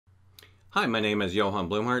Hi, my name is Johan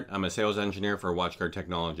Blumhardt. I'm a sales engineer for WatchGuard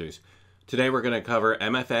Technologies. Today we're going to cover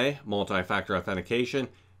MFA, multi-factor authentication,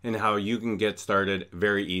 and how you can get started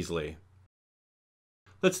very easily.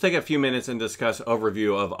 Let's take a few minutes and discuss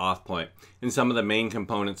overview of AuthPoint and some of the main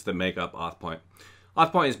components that make up AuthPoint.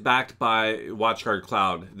 AuthPoint is backed by WatchGuard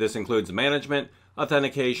Cloud. This includes management,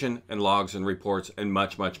 authentication, and logs and reports, and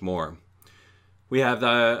much, much more. We have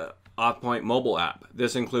the AuthPoint mobile app.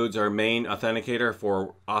 This includes our main authenticator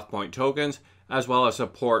for AuthPoint tokens, as well as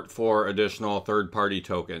support for additional third-party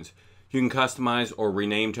tokens. You can customize or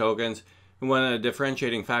rename tokens, and one of the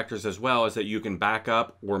differentiating factors as well is that you can back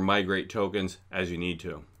up or migrate tokens as you need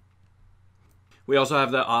to. We also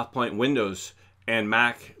have the AuthPoint Windows and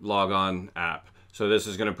Mac logon app. So this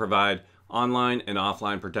is going to provide online and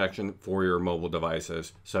offline protection for your mobile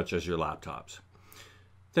devices, such as your laptops.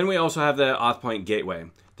 Then we also have the AuthPoint Gateway.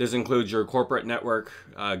 This includes your corporate network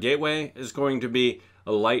gateway. Is going to be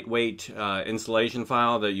a lightweight installation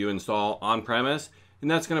file that you install on-premise, and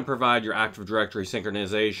that's going to provide your Active Directory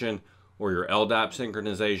synchronization or your LDAP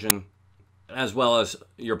synchronization, as well as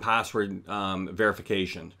your password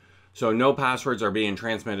verification. So no passwords are being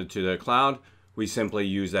transmitted to the cloud. We simply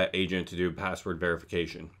use that agent to do password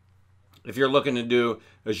verification. If you're looking to do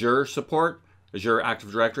Azure support, Azure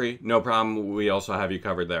Active Directory, no problem. We also have you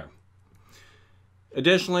covered there.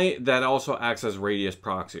 Additionally, that also acts as Radius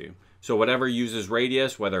proxy. So whatever uses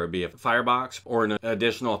Radius, whether it be a Firebox or an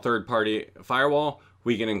additional third-party firewall,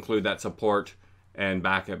 we can include that support and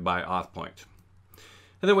back it by AuthPoint.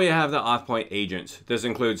 And then we have the AuthPoint agents. This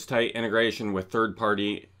includes tight integration with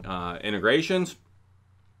third-party integrations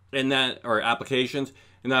or applications,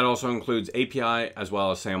 and that also includes API as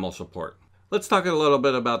well as SAML support. Let's talk a little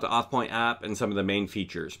bit about the AuthPoint app and some of the main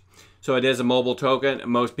features. So it is a mobile token.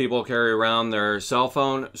 Most people carry around their cell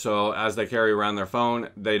phone, so as they carry around their phone,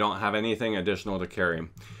 they don't have anything additional to carry.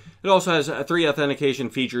 It also has 3 authentication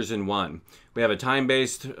features in one. We have a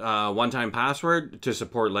time-based one-time password to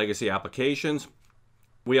support legacy applications.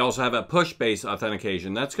 We also have a push-based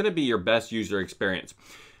authentication. That's going to be your best user experience.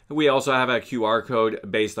 We also have a QR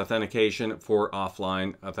code-based authentication for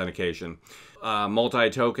offline authentication.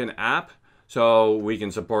 Multi-token app. So we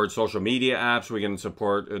can support social media apps, we can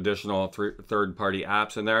support additional third-party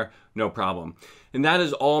apps in there, no problem. And that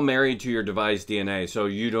is all married to your device DNA. So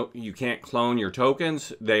you can't clone your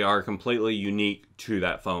tokens. They are completely unique to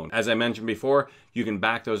that phone. As I mentioned before, you can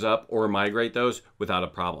back those up or migrate those without a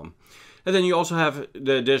problem. And then you also have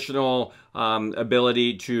the additional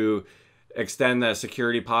ability to extend that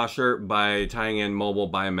security posture by tying in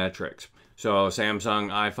mobile biometrics. So Samsung,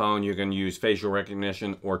 iPhone, you can use facial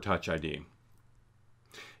recognition or Touch ID.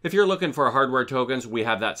 If you're looking for hardware tokens, we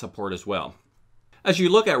have that support as well. As you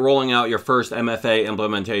look at rolling out your first MFA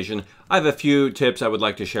implementation, I have a few tips I would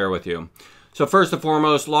like to share with you. So first and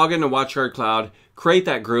foremost, log into WatchGuard Cloud, create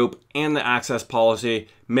that group and the access policy,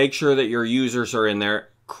 make sure that your users are in there,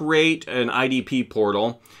 create an IDP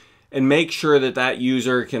portal, and make sure that that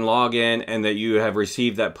user can log in and that you have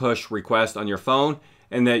received that push request on your phone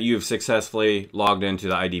and that you've successfully logged into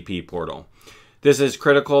the IDP portal. This is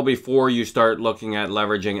critical before you start looking at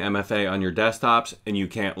leveraging MFA on your desktops and you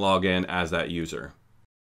can't log in as that user.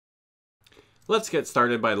 Let's get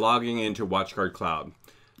started by logging into WatchGuard Cloud.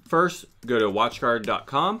 First, go to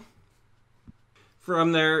watchguard.com.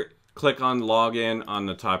 From there, click on Login on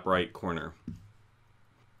the top right corner.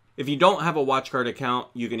 If you don't have a WatchGuard account,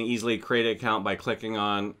 you can easily create an account by clicking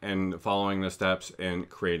on and following the steps and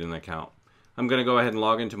create an account. I'm going to go ahead and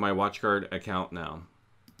log into my WatchGuard account now.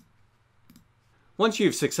 Once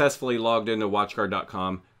you've successfully logged into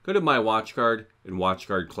watchguard.com, go to My WatchGuard and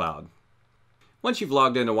WatchGuard Cloud. Once you've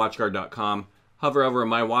logged into watchguard.com, hover over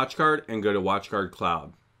My WatchGuard and go to WatchGuard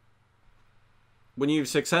Cloud. When you've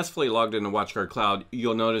successfully logged into WatchGuard Cloud,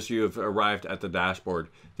 you'll notice you've arrived at the dashboard.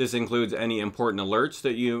 This includes any important alerts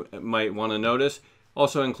that you might want to notice.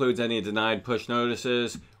 Also includes any denied push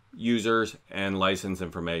notices, users, and license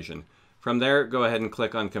information. From there, go ahead and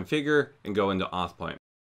click on Configure and go into AuthPoint.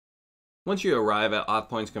 Once you arrive at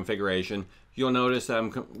AuthPoint's configuration, you'll notice that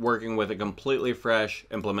I'm working with a completely fresh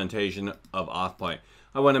implementation of AuthPoint.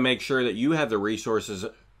 I want to make sure that you have the resources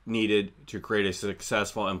needed to create a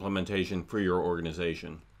successful implementation for your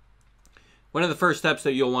organization. One of the first steps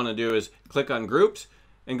that you'll want to do is click on Groups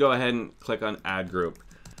and go ahead and click on Add Group.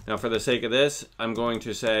 Now for the sake of this, I'm going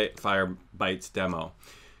to say Firebytes Demo.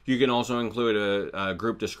 You can also include a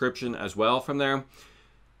group description as well from there.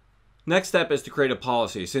 Next step is to create a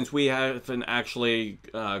policy. Since we haven't actually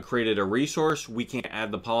created a resource, we can't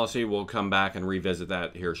add the policy. We'll come back and revisit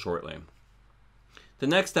that here shortly. The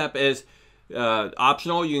next step is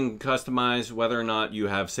optional. You can customize whether or not you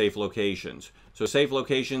have safe locations. So safe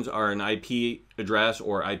locations are an IP address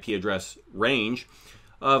or IP address range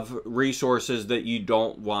of resources that you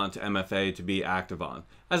don't want MFA to be active on.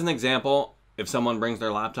 As an example, if someone brings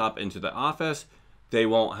their laptop into the office, they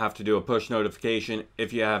won't have to do a push notification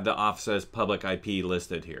if you have the office's public IP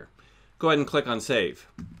listed here. Go ahead and click on Save.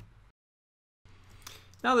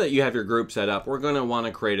 Now that you have your group set up, we're going to want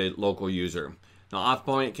to create a local user. Now,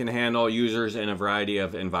 AuthPoint can handle users in a variety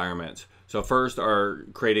of environments. So first are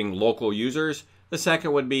creating local users. The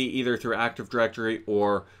second would be either through Active Directory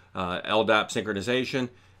or LDAP synchronization.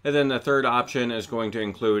 And then the third option is going to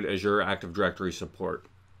include Azure Active Directory support.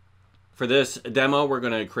 For this demo, we're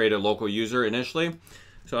going to create a local user initially.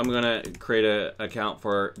 So I'm going to create an account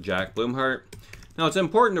for Jack Bloomhart. Now it's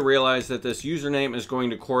important to realize that this username is going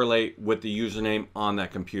to correlate with the username on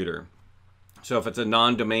that computer. So if it's a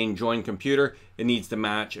non-domain joined computer, it needs to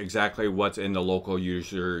match exactly what's in the local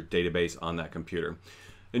user database on that computer.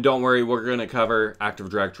 And don't worry, we're going to cover Active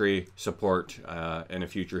Directory support in a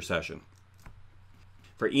future session.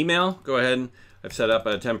 For email, go ahead. I've set up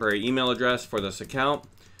a temporary email address for this account.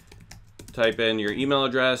 Type in your email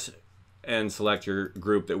address and select your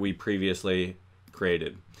group that we previously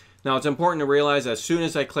created. Now it's important to realize as soon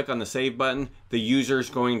as I click on the Save button, the user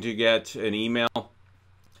is going to get an email,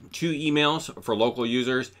 2 emails for local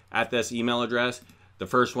users at this email address. The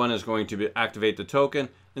first one is going to activate the token,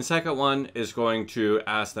 and second one is going to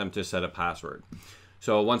ask them to set a password.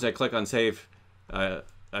 So once I click on Save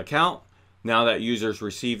account, now that users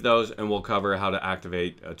receive those, and we'll cover how to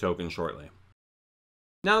activate a token shortly.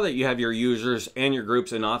 Now that you have your users and your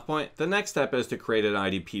groups in AuthPoint, the next step is to create an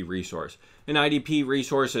IDP resource. An IDP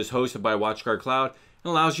resource is hosted by WatchGuard Cloud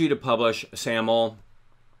and allows you to publish SAML,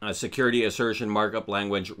 security assertion markup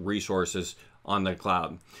language resources on the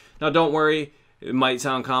cloud. Now don't worry, it might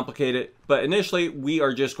sound complicated, but initially we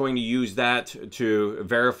are just going to use that to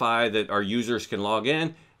verify that our users can log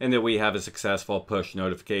in and that we have a successful push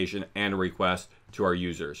notification and request to our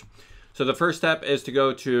users. So the first step is to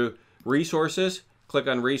go to Resources, click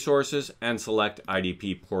on Resources and select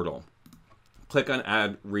IDP Portal. Click on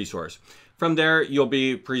Add Resource. From there, you'll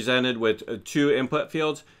be presented with 2 input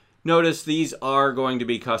fields. Notice these are going to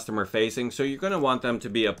be customer facing, so you're going to want them to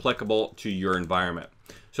be applicable to your environment.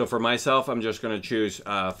 So for myself, I'm just going to choose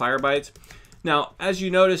Firebytes. Now, as you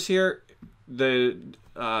notice here, the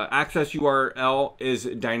access URL is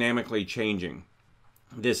dynamically changing.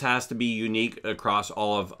 This has to be unique across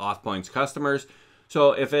all of AuthPoint's customers.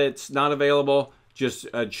 So if it's not available, just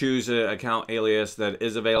choose an account alias that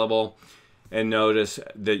is available, and notice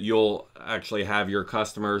that you'll actually have your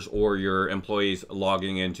customers or your employees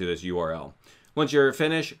logging into this URL. Once you're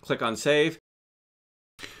finished, click on Save.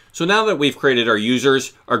 So now that we've created our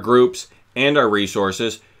users, our groups, and our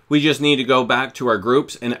resources, we just need to go back to our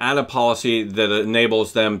groups and add a policy that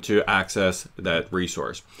enables them to access that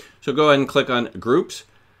resource. So go ahead and click on Groups,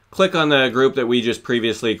 click on the group that we just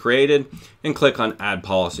previously created, and click on Add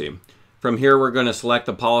Policy. From here, we're going to select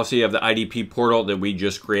the policy of the IDP portal that we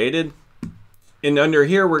just created. And under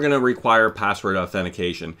here, we're going to require password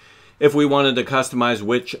authentication. If we wanted to customize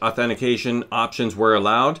which authentication options were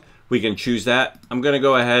allowed, we can choose that. I'm going to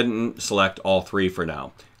go ahead and select all 3 for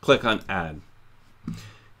now. Click on Add.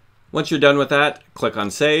 Once you're done with that, click on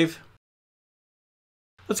Save.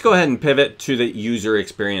 Let's go ahead and pivot to the user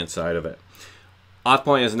experience side of it.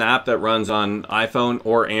 AuthPoint is an app that runs on iPhone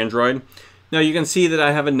or Android. Now you can see that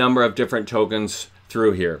I have a number of different tokens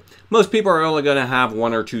through here. Most people are only going to have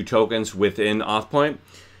 1 or 2 tokens within AuthPoint.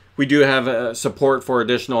 We do have support for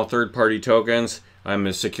additional third-party tokens.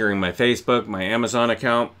 I'm securing my Facebook, my Amazon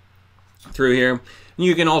account through here. And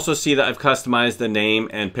you can also see that I've customized the name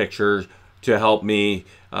and picture to help me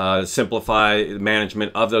simplify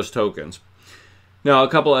management of those tokens. Now, a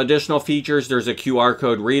couple of additional features. There's a QR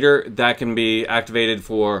code reader that can be activated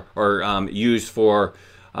for or used for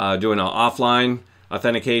doing an offline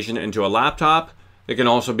authentication into a laptop. It can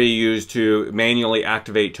also be used to manually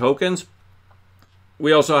activate tokens.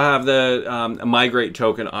 We also have the migrate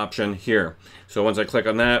token option here. So once I click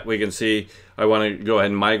on that, we can see I want to go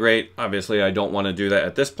ahead and migrate. Obviously, I don't want to do that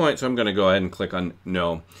at this point, so I'm going to go ahead and click on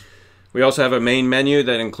No. We also have a main menu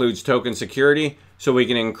that includes token security, so we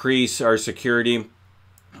can increase our security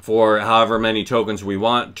for however many tokens we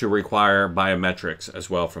want to require biometrics as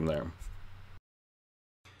well from there.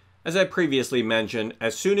 As I previously mentioned,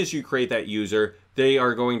 as soon as you create that user, they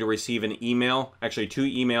are going to receive an email, actually 2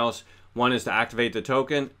 emails. One is to activate the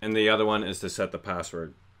token, and the other one is to set the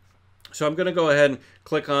password. So I'm going to go ahead and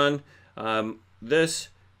click on this,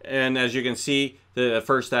 and as you can see, the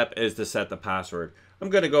first step is to set the password. I'm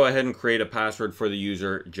going to go ahead and create a password for the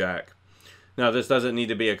user, Jack. Now this doesn't need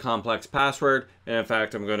to be a complex password, and in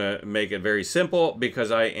fact I'm going to make it very simple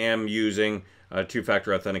because I am using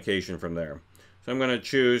two-factor authentication from there. So I'm going to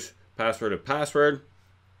choose password of password.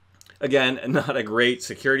 Again, not a great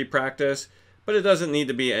security practice, but it doesn't need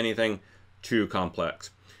to be anything too complex.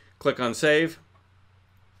 Click on save.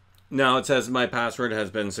 Now it says my password has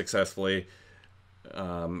been successfully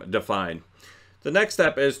defined. The next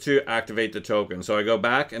step is to activate the token. So I go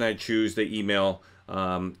back and I choose the email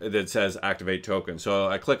that says activate token. So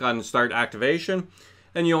I click on start activation,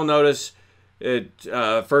 and you'll notice it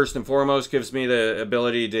first and foremost gives me the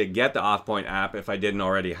ability to get the AuthPoint app if I didn't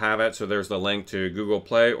already have it. So there's the link to Google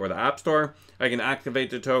Play or the App Store. I can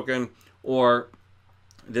activate the token, or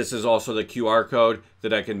this is also the QR code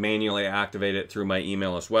that I can manually activate it through my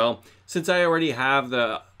email as well. Since I already have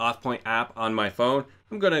the AuthPoint app on my phone,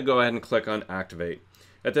 I'm going to go ahead and click on activate.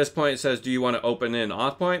 At this point it says, do you want to open in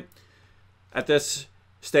AuthPoint? At this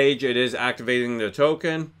stage it is activating the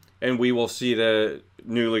token, and we will see the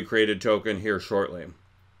newly created token here shortly.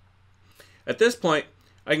 At this point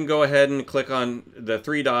I can go ahead and click on the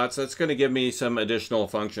three dots. That's going to give me some additional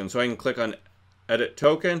functions. So I can click on edit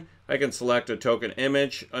token. I can select a token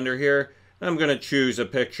image under here. I'm going to choose a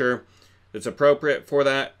picture that's appropriate for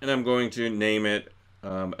that, and I'm going to name it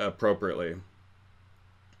appropriately.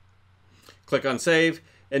 Click on save,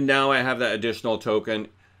 and now I have that additional token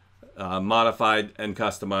modified and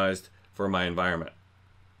customized for my environment.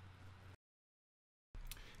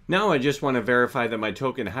 Now I just want to verify that my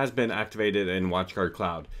token has been activated in WatchGuard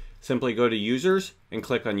Cloud. Simply go to Users and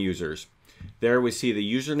click on Users. There we see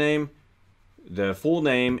the username, the full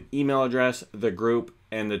name, email address, the group,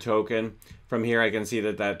 and the token. From here I can see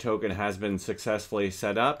that that token has been successfully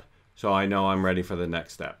set up, so I know I'm ready for the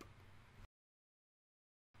next step.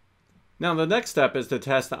 Now the next step is to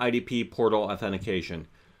test the IDP Portal authentication.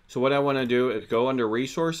 So what I want to do is go under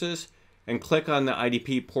Resources and click on the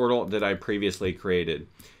IDP Portal that I previously created.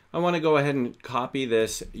 I want to go ahead and copy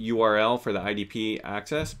this URL for the IDP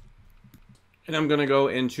access, and I'm going to go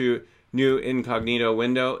into New Incognito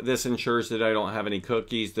window. This ensures that I don't have any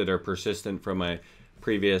cookies that are persistent from my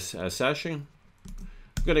previous session.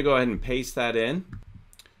 I'm going to go ahead and paste that in.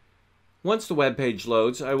 Once the web page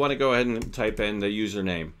loads, I want to go ahead and type in the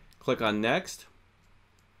username. Click on Next.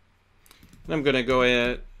 And I'm going to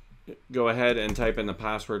go ahead and type in the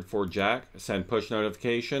password for Jack, send push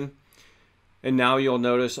notification. And now you'll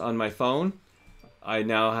notice on my phone, I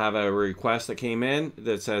now have a request that came in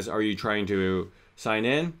that says, are you trying to sign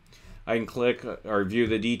in? I can click or view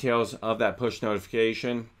the details of that push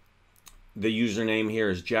notification. The username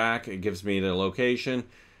here is Jack. It gives me the location,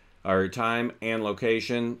 or time and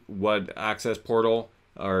location, what access portal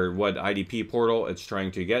or what IDP portal it's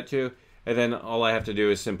trying to get to. And then all I have to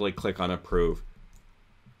do is simply click on approve.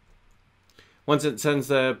 Once it sends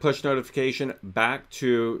the push notification back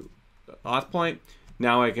to AuthPoint,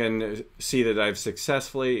 now I can see that I've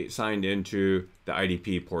successfully signed into the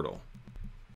IDP portal.